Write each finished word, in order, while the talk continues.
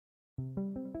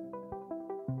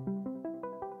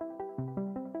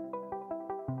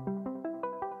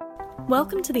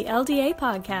Welcome to the LDA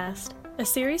Podcast, a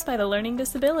series by the Learning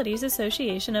Disabilities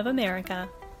Association of America.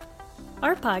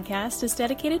 Our podcast is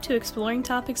dedicated to exploring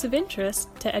topics of interest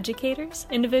to educators,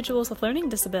 individuals with learning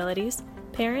disabilities,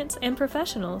 parents, and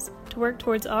professionals to work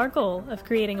towards our goal of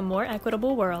creating a more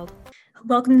equitable world.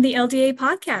 Welcome to the LDA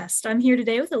Podcast. I'm here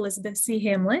today with Elizabeth C.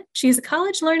 Hamlet. She's a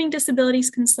college learning disabilities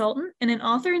consultant and an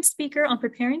author and speaker on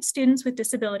preparing students with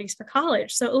disabilities for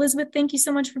college. So Elizabeth, thank you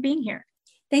so much for being here.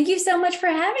 Thank you so much for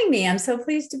having me. I'm so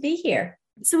pleased to be here.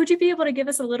 So would you be able to give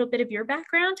us a little bit of your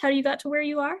background, how you got to where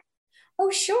you are?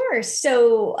 Oh, sure.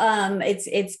 So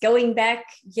it's going back,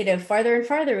 farther and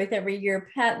farther with every year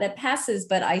that passes.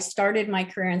 But I started my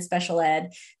career in special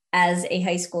ed as a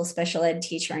high school special ed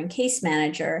teacher and case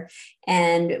manager.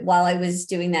 And while I was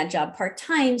doing that job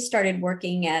part-time, started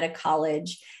working at a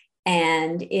college.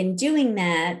 And in doing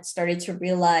that, started to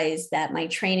realize that my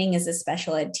training as a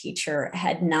special ed teacher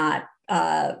had not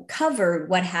covered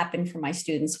what happened for my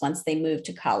students once they moved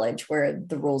to college, where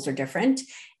the rules are different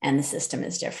and the system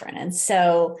is different. And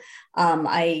so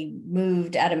I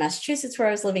moved out of Massachusetts, where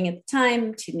I was living at the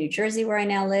time, to New Jersey, where I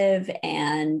now live,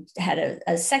 and had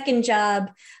a second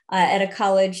job at a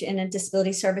college in a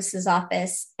disability services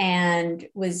office, and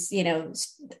was,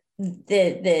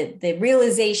 the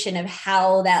realization of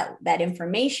how that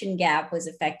information gap was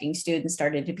affecting students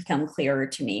started to become clearer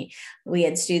to me. We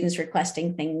had students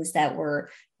requesting things that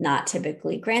were not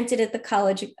typically granted at the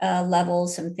college level,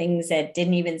 some things that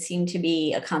didn't even seem to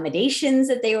be accommodations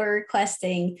that they were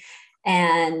requesting.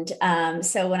 And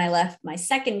so when I left my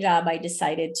second job, I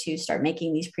decided to start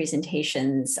making these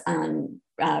presentations on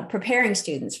preparing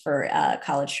students for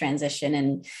college transition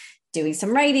and doing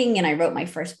some writing. And I wrote my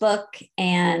first book,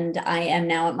 and I am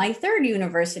now at my third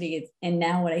university, and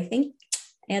now what I think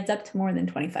adds up to more than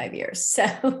 25 years. So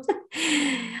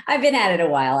I've been at it a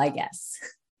while, I guess.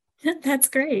 That's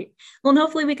great. Well, and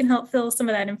hopefully we can help fill some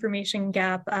of that information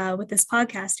gap with this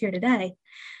podcast here today.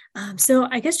 So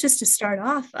I guess just to start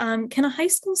off, can a high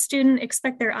school student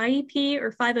expect their IEP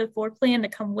or 504 plan to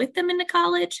come with them into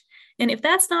college? And if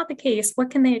that's not the case, what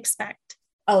can they expect?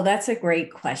 Oh, that's a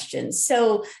great question.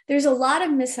 So there's a lot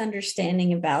of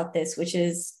misunderstanding about this, which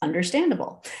is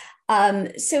understandable.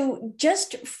 So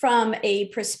just from a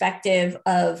perspective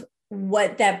of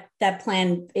what that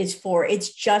plan is for,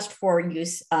 it's just for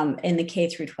use in the K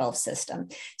through 12 system.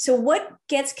 So what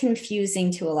gets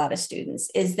confusing to a lot of students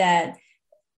is that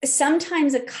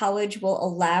sometimes a college will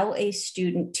allow a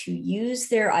student to use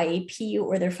their IEP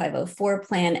or their 504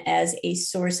 plan as a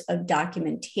source of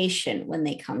documentation when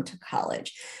they come to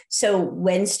college. So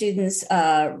when students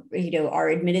are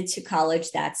admitted to college,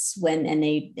 that's when, and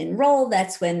they enroll,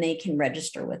 that's when they can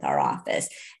register with our office.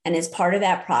 And as part of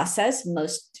that process,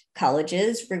 most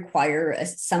colleges require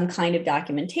some kind of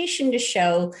documentation to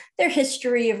show their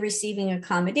history of receiving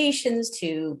accommodations,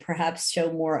 to perhaps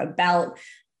show more about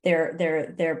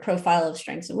their profile of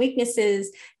strengths and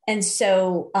weaknesses. And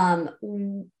so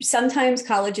sometimes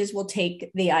colleges will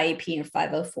take the IEP or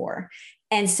 504,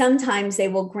 and sometimes they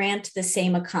will grant the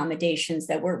same accommodations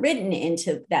that were written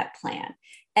into that plan.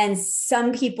 And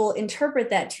some people interpret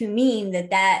that to mean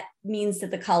that means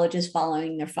that the college is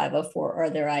following their 504 or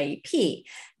their IEP.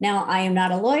 Now, I am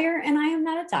not a lawyer and I am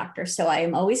not a doctor, so I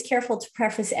am always careful to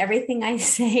preface everything I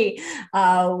say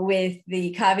with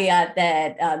the caveat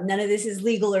that none of this is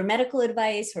legal or medical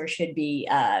advice or should be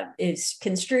is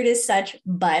construed as such,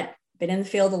 but been in the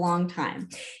field a long time.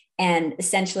 And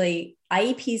essentially,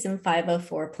 IEPs and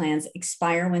 504 plans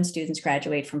expire when students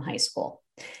graduate from high school.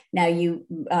 Now, you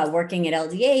working at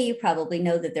LDA, you probably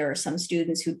know that there are some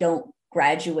students who don't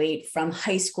graduate from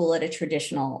high school at a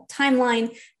traditional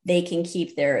timeline. They can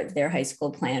keep their high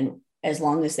school plan as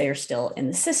long as they are still in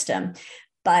the system.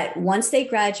 But once they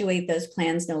graduate, those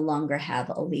plans no longer have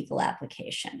a legal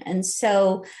application. And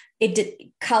so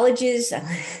colleges,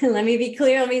 let me be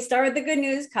clear, let me start with the good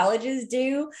news. Colleges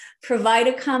do provide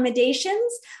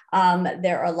accommodations.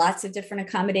 There are lots of different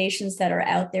accommodations that are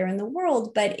out there in the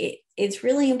world, but it's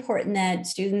really important that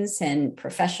students and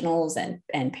professionals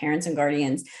and parents and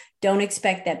guardians don't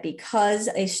expect that because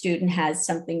a student has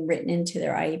something written into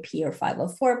their IEP or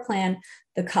 504 plan,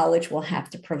 the college will have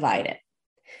to provide it.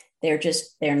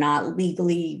 They're not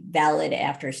legally valid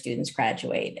after students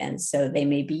graduate. And so they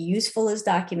may be useful as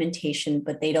documentation,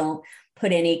 but they don't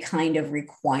put any kind of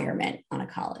requirement on a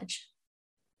college.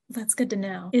 That's good to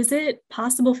know. Is it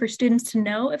possible for students to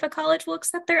know if a college will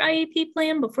accept their IEP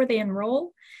plan before they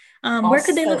enroll? Where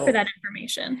could they look for that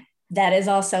information? That is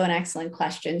also an excellent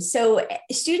question. So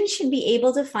students should be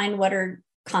able to find what are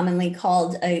commonly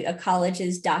called a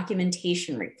college's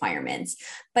documentation requirements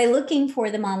by looking for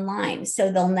them online.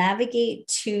 So they'll navigate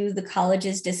to the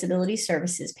college's disability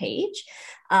services page.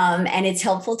 And it's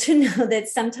helpful to know that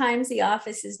sometimes the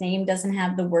office's name doesn't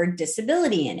have the word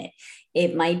disability in it.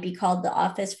 It might be called the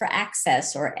Office for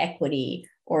Access or Equity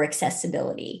or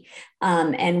Accessibility.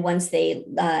 And once they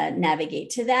navigate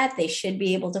to that, they should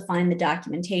be able to find the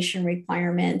documentation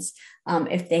requirements.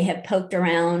 If they have poked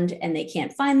around and they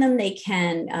can't find them, they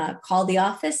can call the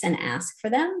office and ask for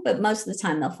them, but most of the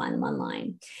time they'll find them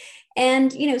online.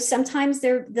 And, sometimes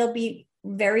they'll be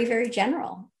very, very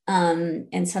general.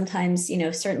 And sometimes,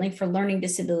 certainly for learning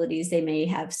disabilities, they may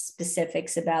have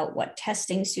specifics about what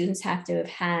testing students have to have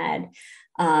had,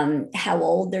 how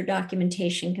old their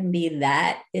documentation can be.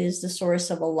 That is the source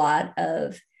of a lot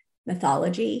of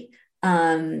mythology.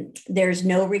 There's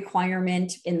no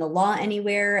requirement in the law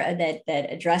anywhere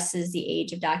that addresses the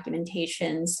age of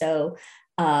documentation. So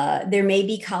there may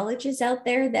be colleges out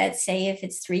there that say if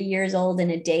it's 3 years old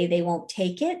in a day, they won't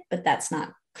take it, but that's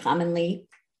not commonly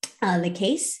the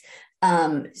case.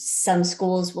 Some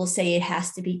schools will say it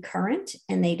has to be current,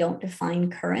 and they don't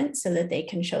define current so that they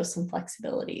can show some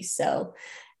flexibility. So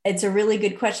it's a really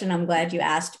good question. I'm glad you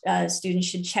asked. Students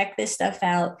should check this stuff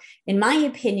out, in my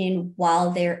opinion, while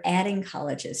they're adding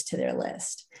colleges to their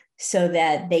list, so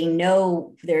that they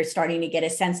know they're starting to get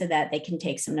a sense of that. They can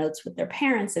take some notes with their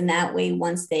parents, and that way,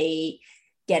 once they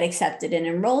get accepted and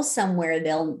enroll somewhere,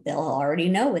 they'll already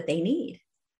know what they need.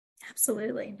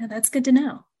 Absolutely. No, that's good to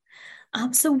know.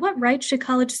 So what rights should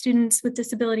college students with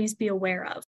disabilities be aware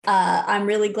of? I'm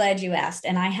really glad you asked.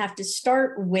 And I have to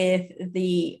start with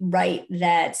the right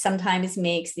that sometimes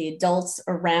makes the adults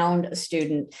around a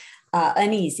student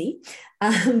uneasy.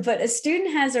 But a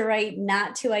student has a right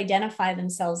not to identify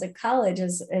themselves at college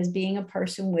as being a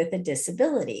person with a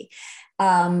disability.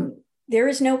 There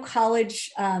is no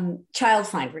college child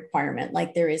find requirement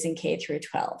like there is in K through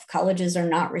 12. Colleges are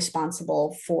not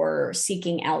responsible for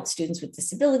seeking out students with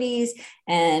disabilities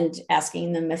and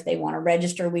asking them if they want to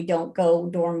register. We don't go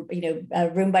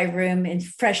room by room in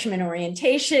freshman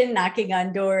orientation, knocking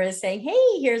on doors saying,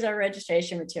 hey, here's our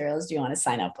registration materials. Do you want to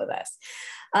sign up with us?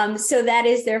 So that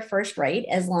is their first right,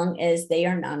 as long as they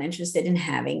are not interested in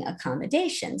having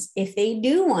accommodations. If they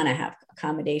do want to have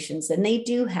accommodations, then they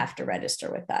do have to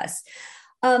register with us.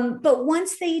 But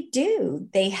once they do,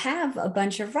 they have a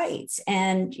bunch of rights.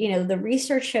 And, the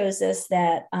research shows us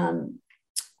that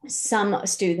some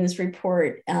students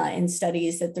report in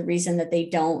studies that the reason that they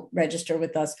don't register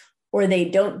with us, or they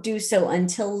don't do so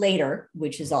until later,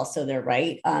 which is also their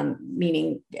right,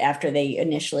 meaning after they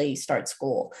initially start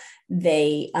school,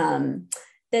 that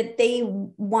they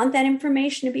want that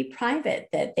information to be private,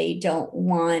 that they don't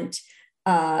want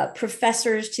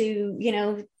professors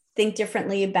to, think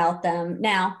differently about them.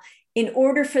 Now, in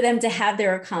order for them to have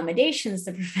their accommodations,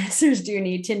 the professors do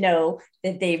need to know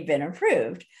that they've been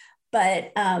approved.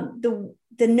 But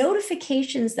the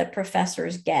notifications that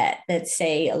professors get that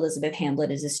say Elizabeth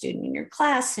Hamblett is a student in your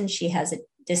class and she has a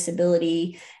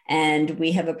disability and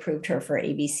we have approved her for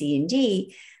A, B, C, and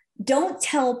D, don't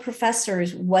tell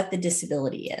professors what the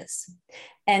disability is.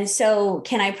 And so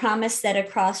can I promise that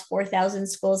across 4,000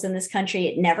 schools in this country,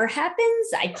 it never happens?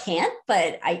 I can't,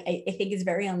 but I think it's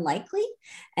very unlikely.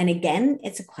 And again,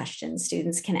 it's a question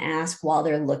students can ask while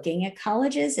they're looking at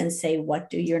colleges and say, what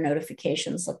do your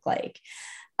notifications look like?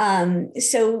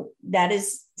 So that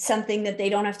is something that they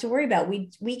don't have to worry about.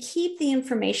 We keep the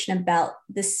information about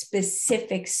the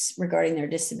specifics regarding their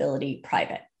disability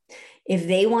private. If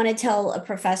they want to tell a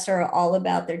professor all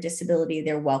about their disability,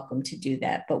 they're welcome to do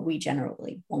that, but we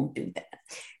generally won't do that.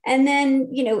 And then,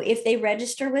 if they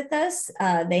register with us,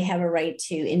 they have a right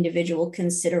to individual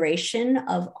consideration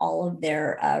of all of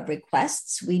their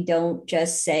requests. We don't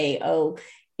just say, oh,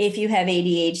 if you have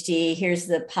ADHD, here's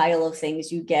the pile of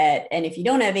things you get. And if you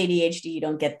don't have ADHD, you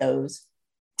don't get those.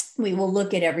 We will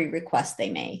look at every request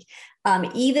they make.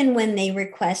 Even when they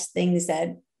request things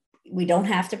that we don't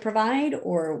have to provide,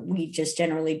 or we just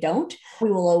generally don't,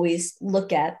 we will always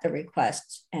look at the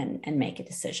request and make a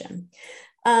decision.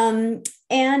 And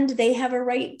they have a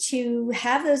right to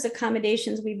have those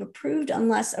accommodations we've approved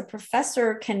unless a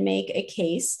professor can make a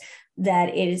case that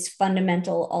it is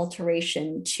fundamental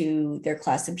alteration to their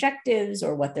class objectives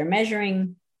or what they're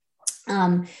measuring.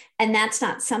 And that's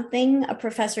not something a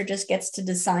professor just gets to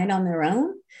decide on their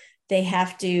own. They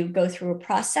have to go through a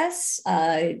process.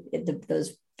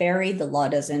 Those vary. The law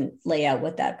doesn't lay out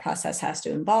what that process has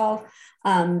to involve.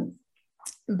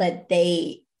 But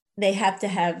they they have to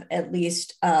have at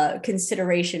least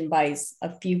consideration by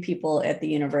a few people at the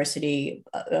university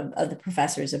of the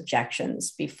professor's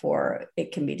objections before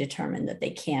it can be determined that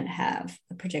they can't have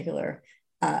a particular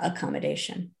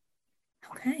accommodation.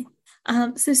 Okay.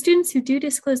 So students who do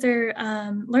disclose their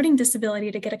learning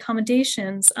disability to get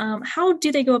accommodations, how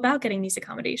do they go about getting these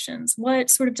accommodations? What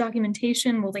sort of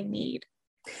documentation will they need?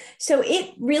 So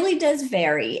it really does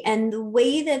vary. And the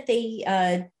way that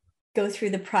they go through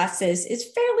the process is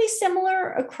fairly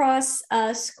similar across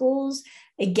schools.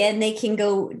 Again, they can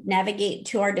go navigate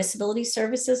to our Disability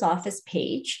Services Office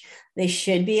page. They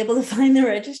should be able to find the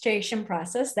registration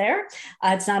process there.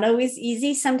 It's not always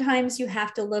easy. Sometimes you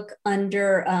have to look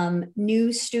under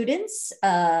new students.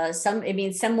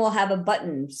 Some will have a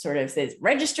button sort of says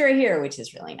register here, which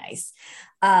is really nice.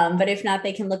 But if not,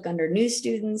 they can look under new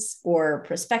students or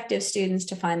prospective students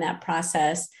to find that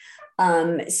process.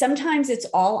 Sometimes it's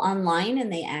all online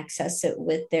and they access it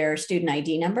with their student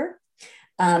ID number.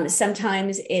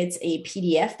 Sometimes it's a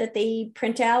PDF that they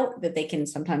print out that they can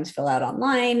sometimes fill out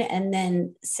online and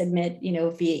then submit,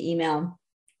 via email.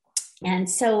 And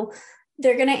so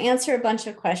they're going to answer a bunch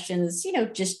of questions,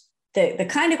 just the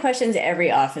kind of questions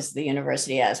every office of the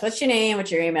university asks. What's your name?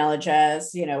 What's your email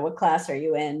address? What class are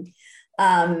you in?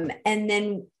 And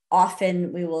then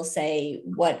often we will say,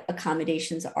 what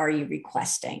accommodations are you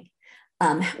requesting?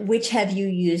 Which have you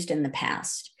used in the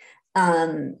past?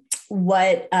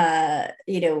 Why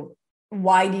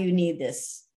do you need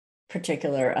this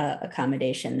particular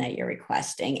accommodation that you're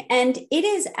requesting? And it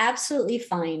is absolutely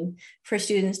fine for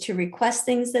students to request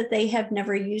things that they have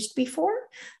never used before.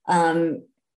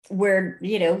 Where,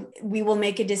 we will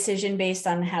make a decision based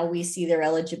on how we see their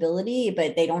eligibility,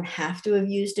 but they don't have to have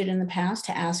used it in the past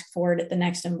to ask for it at the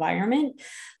next environment.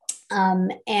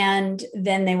 And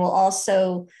then they will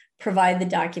also provide the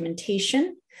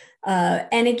documentation.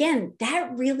 And again,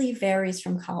 that really varies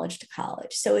from college to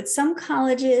college. So at some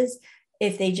colleges,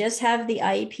 if they just have the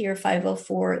IEP or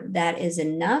 504, that is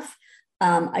enough.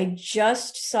 I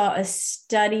just saw a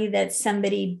study that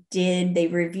somebody did. They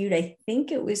reviewed, I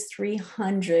think it was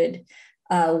 300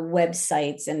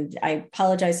 websites. And I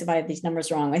apologize if I have these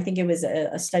numbers wrong. I think it was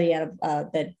a study out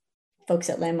of that folks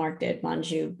at Landmark did,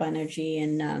 Manju Banerjee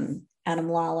and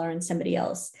Adam Lawler and somebody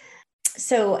else.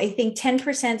 So I think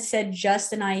 10% said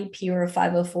just an IEP or a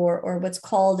 504 or what's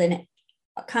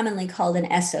commonly called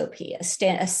an SOP,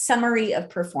 a summary of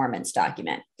performance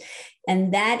document.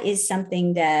 And that is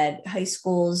something that high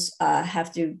schools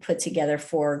have to put together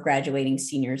for graduating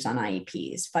seniors on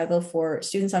IEPs. 504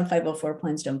 students on 504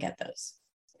 plans don't get those.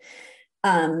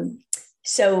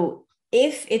 So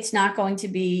if it's not going to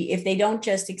be, if they don't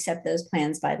just accept those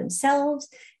plans by themselves,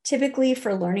 typically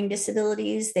for learning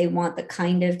disabilities, they want the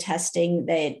kind of testing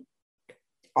that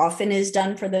often is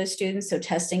done for those students. So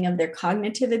testing of their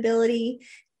cognitive ability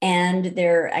and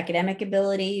their academic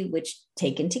ability, which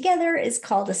taken together is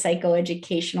called a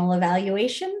psychoeducational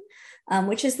evaluation,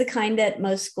 which is the kind that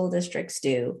most school districts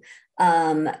do.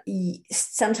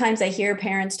 Sometimes I hear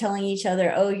parents telling each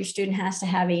other, oh, your student has to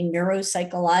have a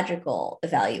neuropsychological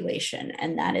evaluation.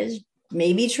 And that is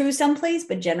maybe true someplace,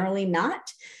 but generally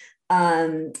not.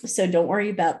 So don't worry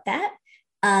about that.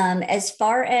 As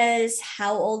far as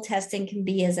how old testing can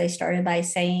be, as I started by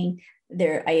saying,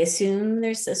 I assume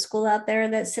there's a school out there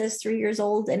that says 3 years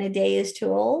old and a day is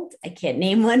too old. I can't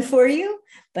name one for you,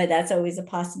 but that's always a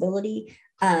possibility.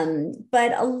 And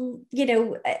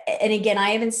again, I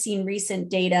haven't seen recent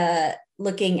data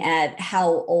looking at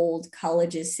how old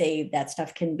colleges say that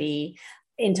stuff can be.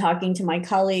 In talking to my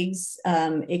colleagues,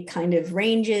 it kind of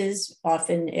ranges.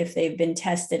 Often, if they've been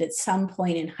tested at some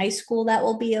point in high school, that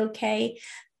will be okay.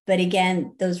 But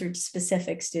again, those are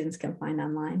specific students can find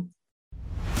online.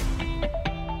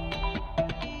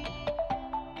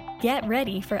 Get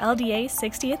ready for LDA's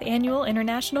 60th Annual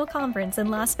International Conference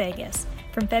in Las Vegas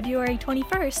from February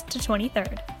 21st to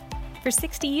 23rd. For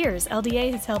 60 years,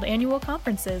 LDA has held annual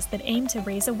conferences that aim to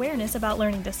raise awareness about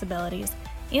learning disabilities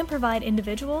and provide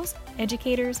individuals,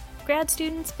 educators, grad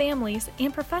students, families,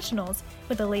 and professionals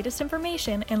with the latest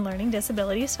information and learning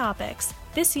disabilities topics.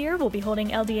 This year, we'll be holding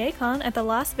LDACon at the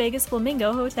Las Vegas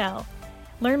Flamingo Hotel.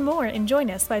 Learn more and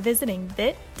join us by visiting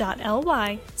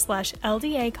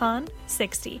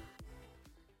bit.ly/LDACon60.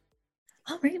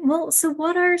 All right, well, so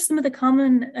what are some of the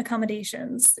common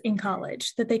accommodations in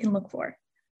college that they can look for?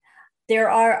 There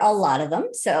are a lot of them,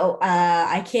 so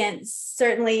I can't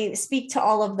certainly speak to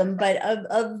all of them, but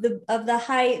of the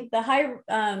high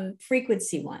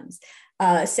frequency ones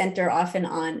center often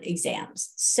on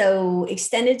exams. So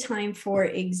extended time for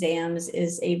exams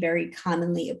is a very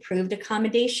commonly approved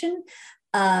accommodation.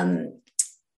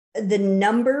 the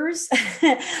numbers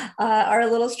are a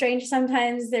little strange.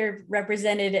 Sometimes they're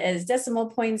represented as decimal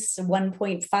points.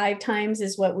 1.5 times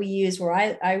is what we use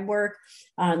where I work.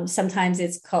 Sometimes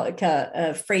it's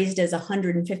phrased as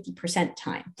 150%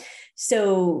 time.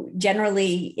 So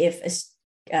generally, if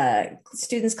a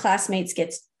student's classmates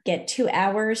get 2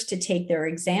 hours to take their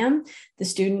exam, the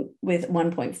student with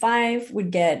 1.5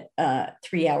 would get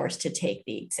 3 hours to take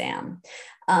the exam.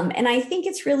 And I think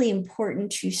it's really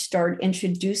important to start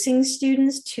introducing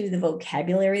students to the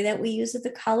vocabulary that we use at the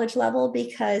college level,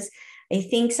 because I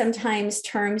think sometimes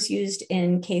terms used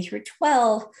in K through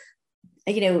 12,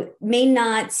 may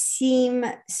not seem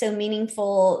so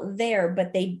meaningful there,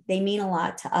 but they mean a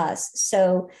lot to us.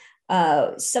 So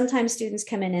sometimes students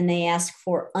come in and they ask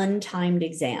for untimed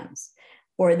exams,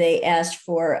 or they ask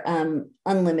for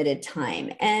unlimited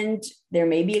time. And there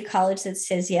may be a college that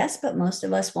says yes, but most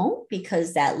of us won't,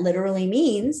 because that literally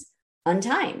means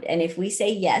untimed. And if we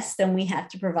say yes, then we have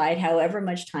to provide however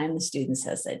much time the student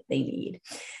says that they need.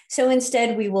 So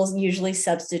instead, we will usually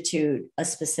substitute a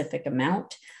specific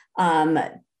amount.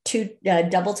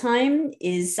 Double time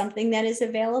is something that is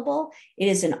available. It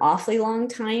is an awfully long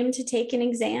time to take an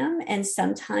exam, and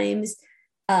sometimes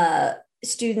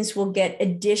students will get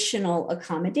additional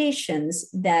accommodations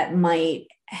that might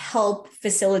help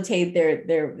facilitate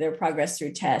their progress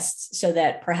through tests, so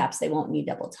that perhaps they won't need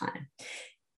double time.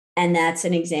 And that's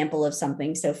an example of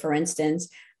something. So for instance,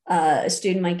 a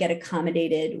student might get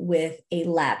accommodated with a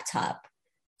laptop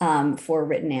for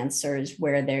written answers,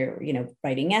 where they're,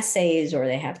 writing essays, or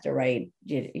they have to write,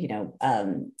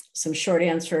 some short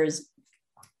answers,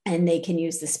 and they can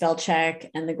use the spell check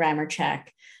and the grammar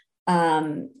check.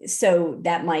 So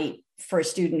that might, for a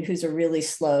student who's a really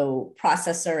slow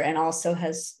processor and also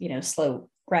has, slow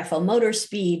graphomotor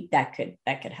speed, that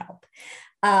could help.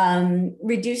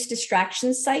 Reduced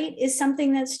distraction site is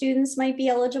something that students might be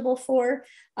eligible for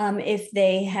if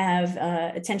they have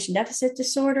attention deficit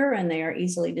disorder and they are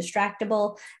easily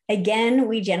distractible. Again,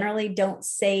 we generally don't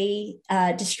say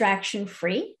distraction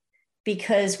free,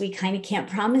 because we kind of can't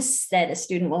promise that a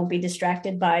student won't be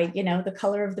distracted by, the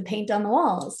color of the paint on the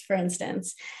walls, for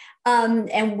instance.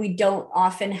 And we don't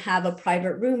often have a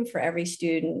private room for every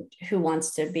student who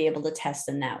wants to be able to test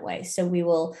in that way. So we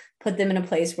will put them in a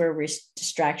place where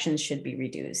distractions should be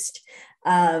reduced.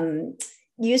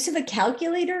 Use of a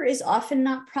calculator is often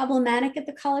not problematic at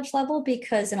the college level,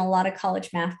 because in a lot of college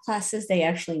math classes, they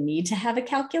actually need to have a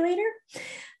calculator.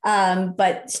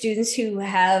 But students who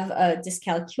have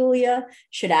dyscalculia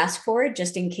should ask for it,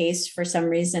 just in case for some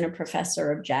reason a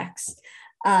professor objects.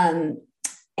 And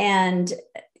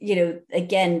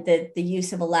again, the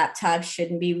use of a laptop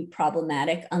shouldn't be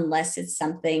problematic unless it's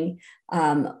something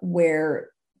where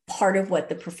part of what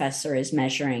the professor is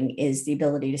measuring is the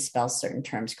ability to spell certain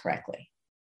terms correctly.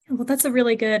 Well, that's a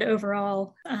really good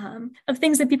overall of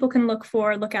things that people can look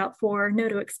out for, know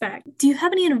to expect. Do you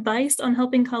have any advice on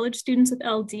helping college students with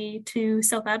LD to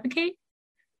self-advocate?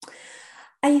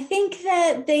 I think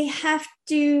that they have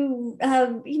to,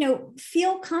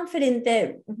 feel confident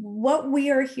that what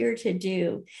we are here to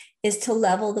do is to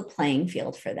level the playing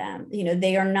field for them.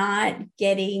 They are not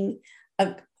getting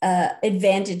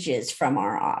advantages from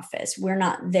our office. We're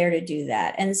not there to do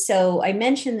that. And so I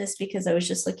mentioned this because I was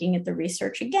just looking at the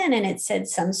research again, and it said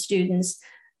some students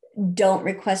don't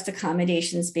request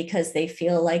accommodations because they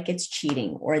feel like it's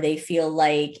cheating, or they feel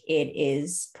like it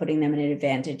is putting them at an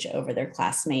advantage over their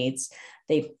classmates.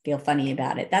 They feel funny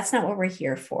about it. That's not what we're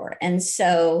here for. And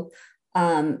so,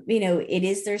 it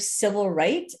is their civil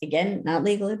right, again, not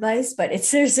legal advice, but it's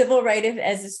their civil right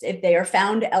if they are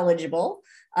found eligible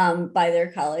by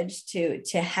their college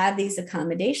to have these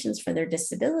accommodations for their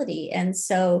disability. And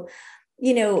so,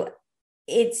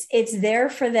 it's there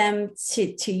for them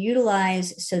to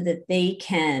utilize, so that they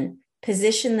can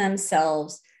position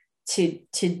themselves to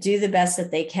do the best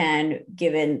that they can,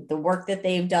 given the work that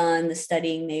they've done, the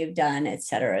studying they've done, et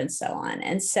cetera, and so on.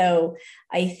 And so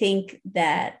I think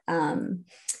that,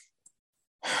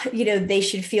 they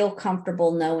should feel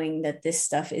comfortable knowing that this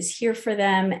stuff is here for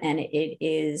them, and it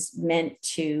is meant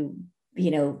to,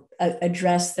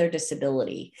 address their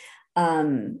disability.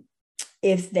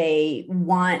 If they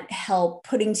want help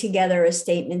putting together a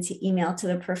statement to email to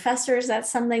the professors,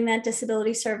 that's something that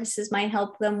disability services might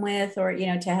help them with, or,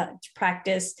 to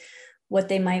practice what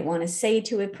they might want to say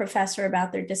to a professor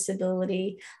about their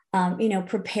disability.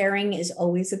 Preparing is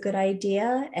always a good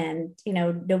idea. And,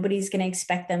 nobody's going to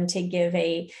expect them to give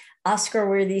a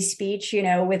Oscar-worthy speech,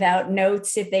 without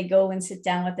notes if they go and sit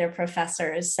down with their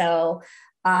professors. So,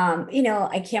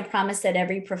 I can't promise that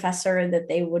every professor that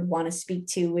they would want to speak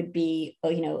to would be,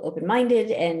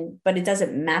 open-minded, but it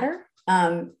doesn't matter.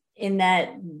 in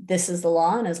that this is the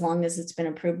law, and as long as it's been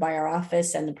approved by our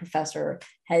office and the professor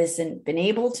hasn't been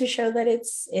able to show that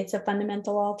it's a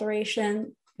fundamental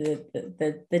alteration,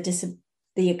 the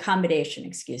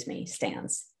accommodation,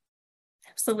 stands.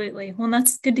 Absolutely. Well,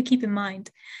 that's good to keep in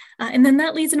mind. And then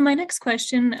that leads into my next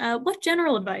question. What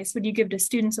general advice would you give to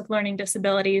students with learning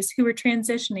disabilities who are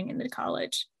transitioning into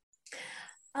college?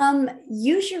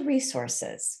 Use your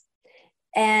resources.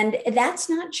 And that's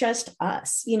not just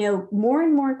us. More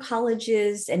and more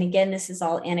colleges, and again, this is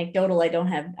all anecdotal. I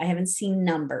haven't seen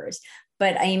numbers,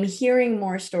 but I am hearing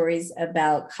more stories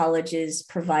about colleges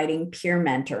providing peer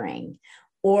mentoring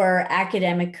or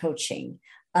academic coaching,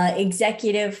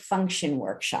 executive function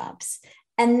workshops.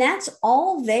 And that's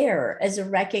all there as a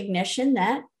recognition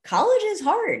that college is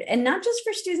hard, and not just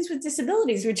for students with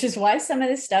disabilities, which is why some of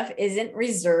this stuff isn't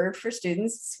reserved for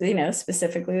students,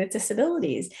 specifically with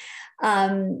disabilities.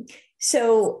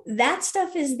 So that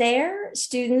stuff is there.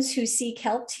 Students who seek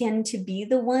help tend to be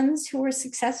the ones who are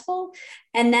successful.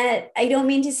 And that, I don't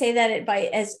mean to say that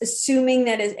as assuming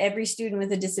that every student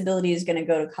with a disability is going to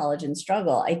go to college and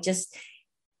struggle.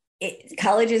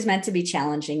 College is meant to be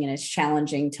challenging, and it's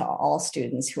challenging to all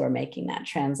students who are making that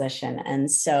transition.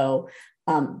 And so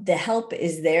the help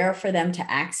is there for them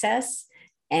to access.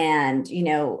 And,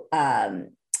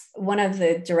 one of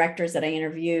the directors that I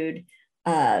interviewed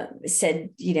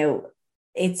said,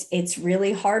 it's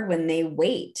really hard when they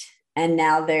wait and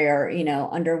now they're,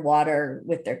 underwater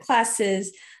with their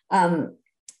classes.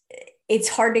 It's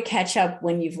hard to catch up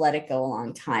when you've let it go a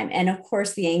long time. And of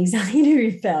course, the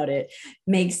anxiety about it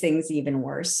makes things even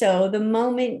worse. So the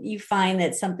moment you find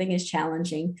that something is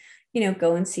challenging,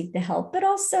 go and seek the help, but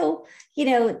also,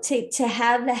 to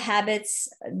have the habits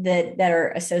that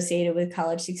are associated with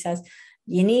college success,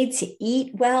 you need to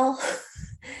eat well.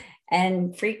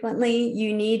 And frequently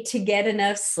you need to get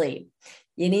enough sleep.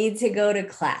 You need to go to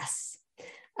class,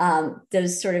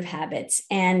 those sort of habits.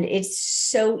 And it's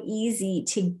so easy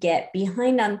to get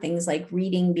behind on things like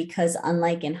reading, because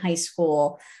unlike in high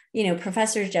school,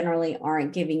 professors generally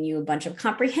aren't giving you a bunch of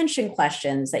comprehension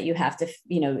questions that you have to,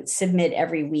 submit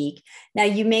every week. Now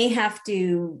you may have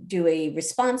to do a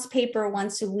response paper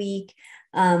once a week,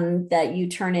 that you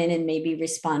turn in and maybe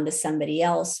respond to somebody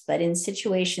else. But in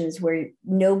situations where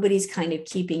nobody's kind of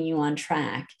keeping you on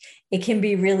track, it can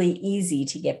be really easy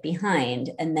to get behind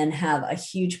and then have a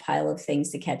huge pile of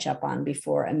things to catch up on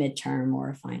before a midterm or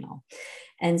a final.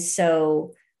 And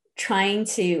so trying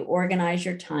to organize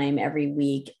your time every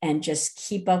week and just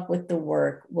keep up with the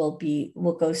work will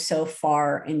go so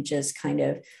far in just kind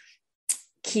of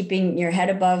keeping your head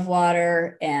above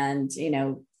water and,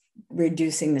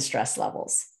 reducing the stress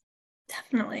levels.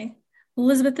 Definitely.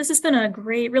 Elizabeth, this has been a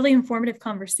great, really informative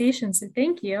conversation. So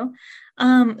thank you.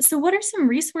 So what are some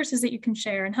resources that you can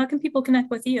share, and how can people connect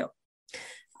with you?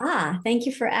 Thank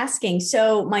you for asking.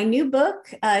 So my new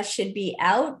book should be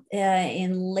out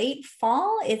in late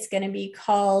fall. It's going to be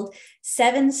called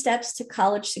 7 Steps to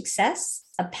College Success,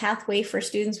 A Pathway for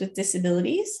Students with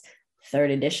Disabilities,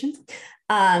 3rd edition.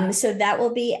 So that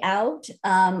will be out.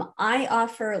 I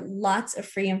offer lots of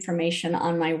free information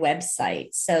on my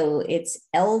website. So it's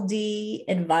LD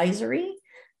Advisory.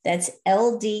 That's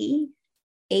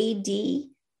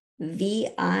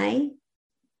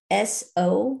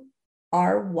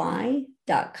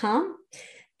LDADVISORY.com.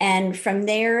 And from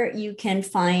there, you can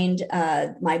find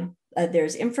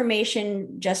there's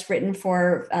information just written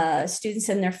for students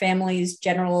and their families,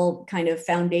 general kind of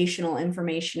foundational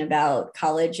information about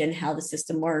college and how the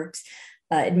system works,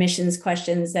 admissions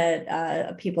questions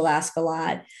that people ask a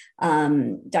lot,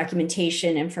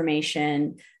 documentation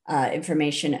information,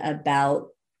 information about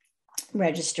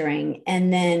registering.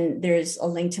 And then there's a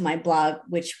link to my blog,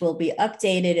 which will be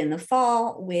updated in the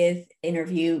fall with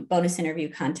bonus interview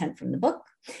content from the book.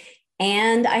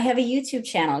 And I have a YouTube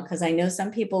channel because I know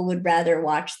some people would rather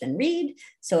watch than read.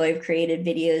 So I've created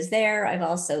videos there. I've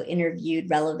also interviewed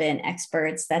relevant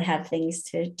experts that have things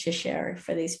to share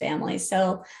for these families.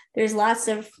 So there's lots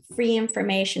of free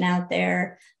information out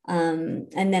there. And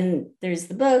then there's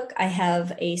the book. I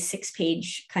have a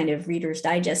 6-page kind of Reader's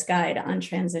Digest guide on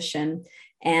transition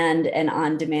and an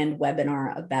on-demand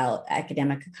webinar about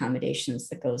academic accommodations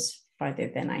that goes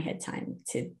farther than I had time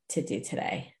to do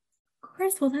today. Of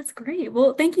course. Well, that's great.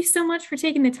 Well, thank you so much for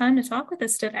taking the time to talk with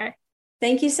us today.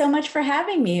 Thank you so much for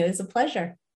having me. It was a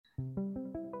pleasure.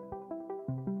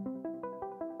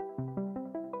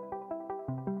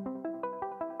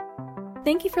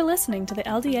 Thank you for listening to the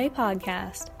LDA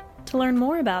podcast. To learn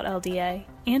more about LDA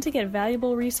and to get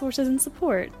valuable resources and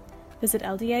support, visit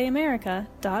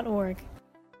ldaamerica.org.